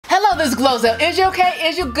Hello, this is GloZell. Is you okay?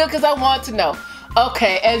 Is you good? Because I want to know.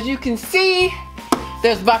 Okay, as you can see,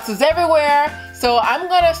 there's boxes everywhere. So I'm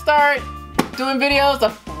going to start doing videos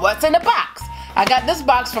of what's in the box. I got this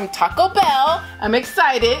box from Taco Bell. I'm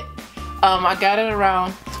excited. I got it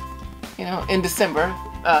around, in December.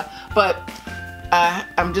 But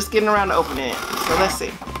I'm just getting around to opening it. So let's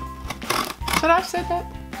see. Should I have said that?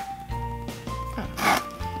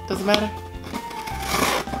 Doesn't matter.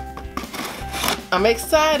 I'm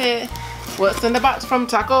excited. What's in the box from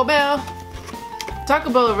Taco Bell?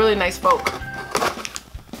 Taco Bell are really nice folk.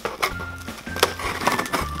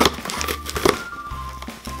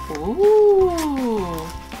 Ooh.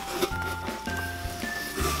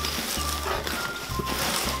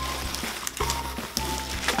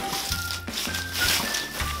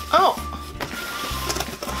 Oh.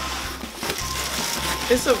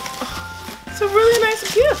 It's a really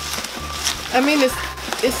nice gift. I mean, it's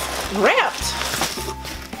wrapped.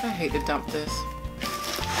 I hate to dump this.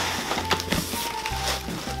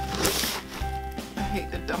 I hate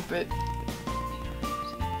to dump it.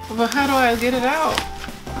 But how do I get it out?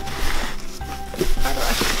 How do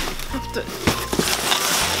I have to?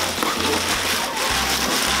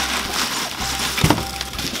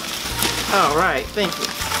 All right, thank you.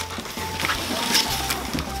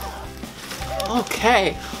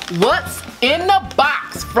 Okay, what's in the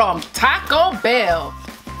box from Taco Bell?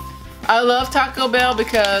 I love Taco Bell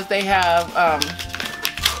because they have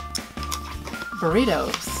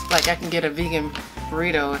burritos. Like I can get a vegan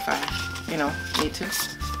burrito if I, need to.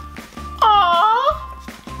 Aww!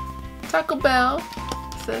 Taco Bell.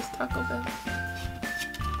 It says Taco Bell.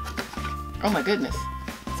 Oh my goodness.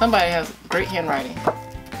 Somebody has great handwriting.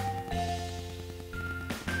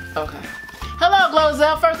 Okay. Hello,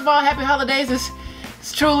 GloZell. First of all, happy holidays. It's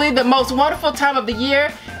truly the most wonderful time of the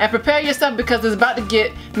year, and prepare yourself because it's about to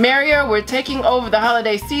get merrier. We're taking over the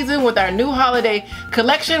holiday season with our new holiday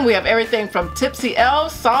collection. We have everything from Tipsy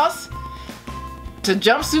Elves sauce to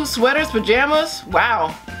jumpsuit, sweaters, pajamas.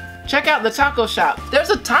 Wow. Check out the taco shop. There's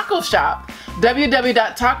a taco shop.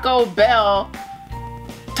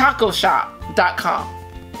 www.tacobelltacoshop.com.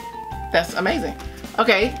 That's amazing.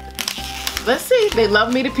 Okay, let's see. They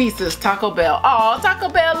love me to pieces. Taco Bell. Oh, Taco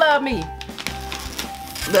Bell love me.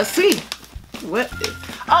 Let's see. What is,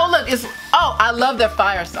 oh look, I love their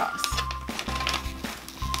fire sauce.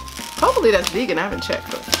 Hopefully that's vegan. I haven't checked,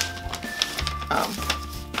 but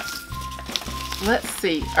let's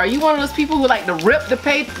see. Are you one of those people who like to rip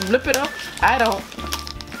it up? I don't.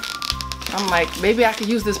 I'm like, maybe I could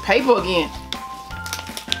use this paper again.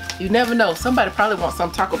 You never know. Somebody probably wants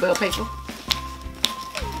some Taco Bell paper.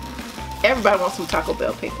 Everybody wants some Taco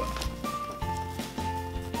Bell paper.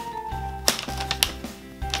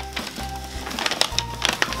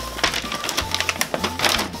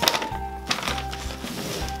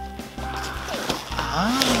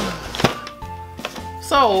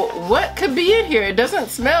 So what could be in here? It doesn't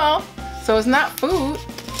smell, so it's not food.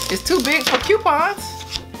 It's too big for coupons.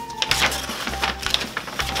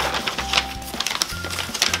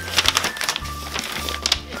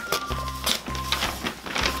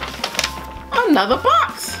 Another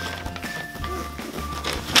box.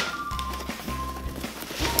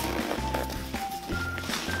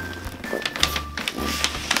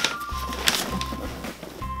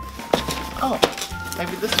 Oh,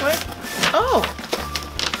 maybe this way? Oh.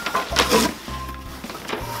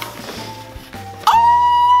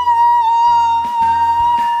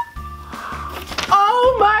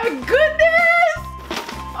 Oh my goodness!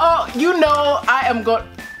 Oh, I am going.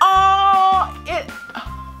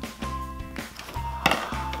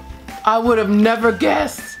 I would have never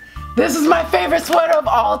guessed. This is my favorite sweater of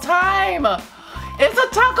all time. It's a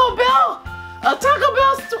Taco Bell. A Taco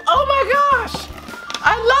Bell. Oh my gosh.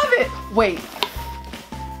 I love it. Wait.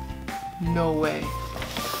 No way.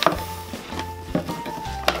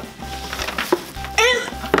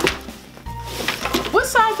 What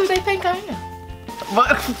size do they think I am?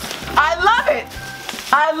 But I love it.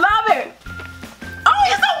 I love it. Oh,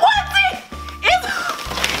 it's a onesie.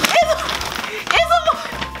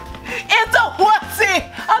 It's a onesie.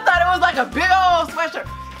 I thought it was like a big old sweatshirt.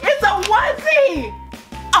 It's a onesie.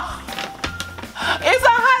 Oh, it's a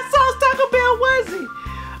hot sauce Taco Bell onesie.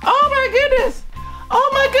 Oh my goodness. Oh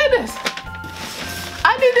my goodness.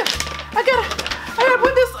 I gotta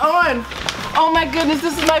put this on. Oh my goodness,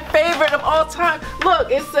 this is my favorite of all time.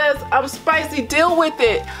 Look, it says I'm spicy, deal with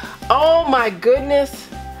it. Oh my goodness.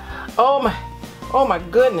 Oh my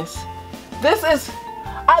goodness.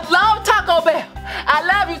 I love Taco Bell. I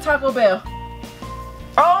love you, Taco Bell.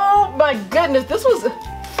 Oh my goodness,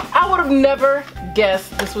 I would have never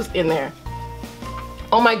guessed this was in there.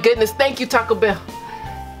 Oh my goodness, thank you, Taco Bell.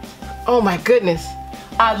 Oh my goodness.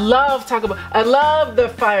 I love Taco Bell. I love the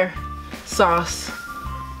fire sauce.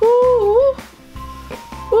 Ooh.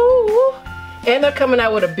 Ooh. And they're coming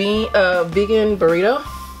out with a vegan burrito.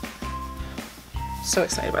 So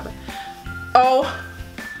excited about that. Oh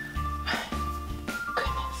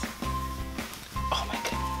goodness. Oh my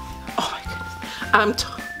goodness. Oh my goodness.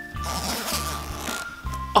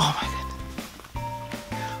 Oh my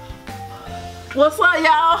goodness. What's up,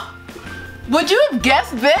 y'all? Would you have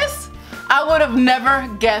guessed this? I would have never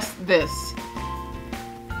guessed this.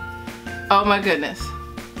 Oh my goodness.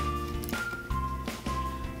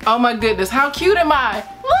 Oh my goodness, how cute am I?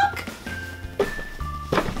 Look!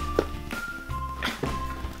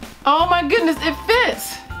 Oh my goodness, it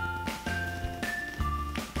fits.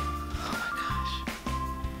 Oh my gosh.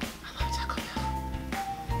 I love Taco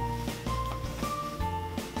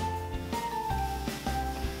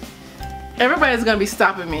Bell. Everybody's gonna be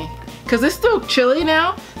stopping me because it's still chilly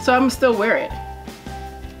now, so I'm still wear it.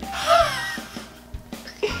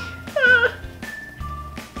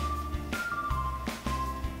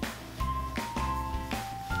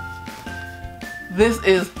 This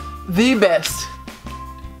is the best.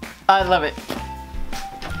 I love it.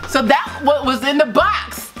 So that's what was in the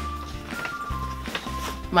box.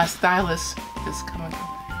 My stylist is coming.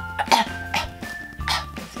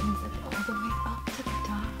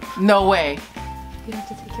 No way. You have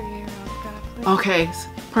to take your hair off, God. Okay,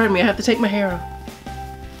 pardon me, I have to take my hair off.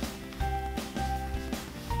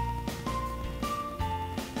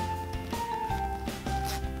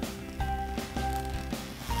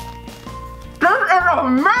 This is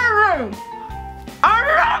amazing! I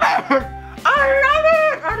love it! I love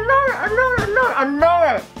it! I love it! I love it! I love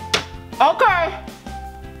it! Okay.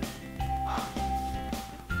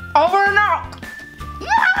 Over and out!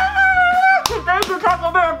 Yeah! Thank you,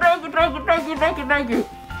 Taco Bell! Thank you, thank you, thank you, thank you, thank you!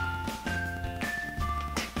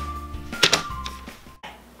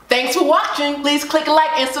 Thanks for watching. Please click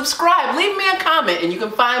like and subscribe. Leave me a comment and you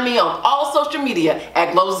can find me on all social media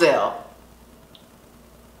at GloZell.